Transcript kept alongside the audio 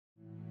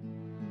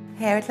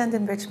Here at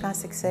London Bridge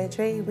Plastic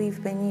Surgery,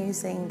 we've been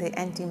using the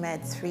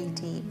EndyMed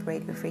 3D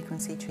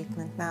radiofrequency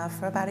treatment now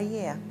for about a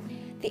year.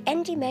 The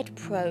EndyMed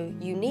Pro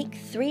unique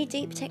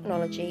 3D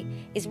technology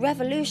is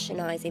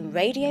revolutionising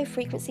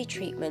radiofrequency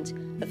treatment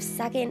of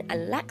sagging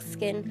and lax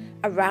skin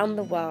around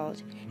the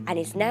world and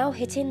is now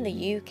hitting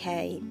the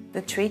UK.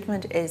 The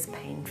treatment is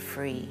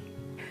pain-free.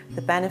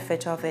 The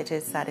benefit of it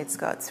is that it's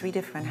got 3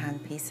 different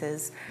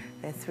handpieces.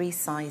 There are 3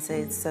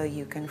 sizes, so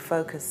you can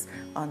focus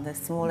on the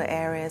smaller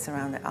areas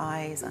around the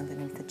eyes,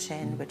 underneath the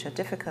chin, which are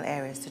difficult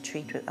areas to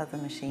treat with other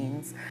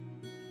machines.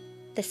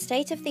 The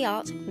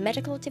state-of-the-art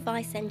medical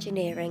device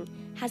engineering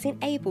has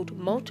enabled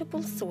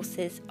multiple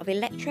sources of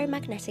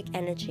electromagnetic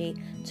energy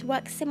to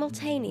work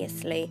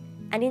simultaneously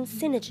and in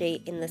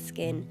synergy in the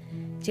skin,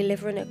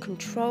 delivering a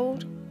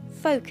controlled,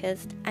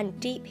 focused and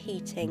deep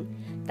heating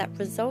that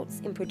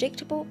results in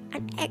predictable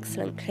and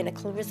excellent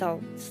clinical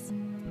results.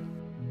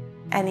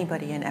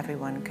 Anybody and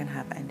everyone can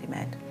have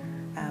EndyMed.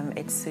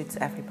 It suits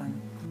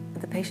everyone.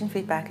 The patient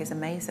feedback is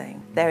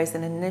amazing. There is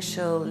an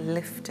initial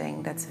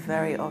lifting that's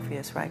very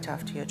obvious right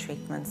after your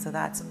treatment, so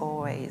that's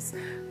always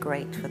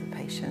great for the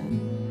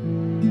patient.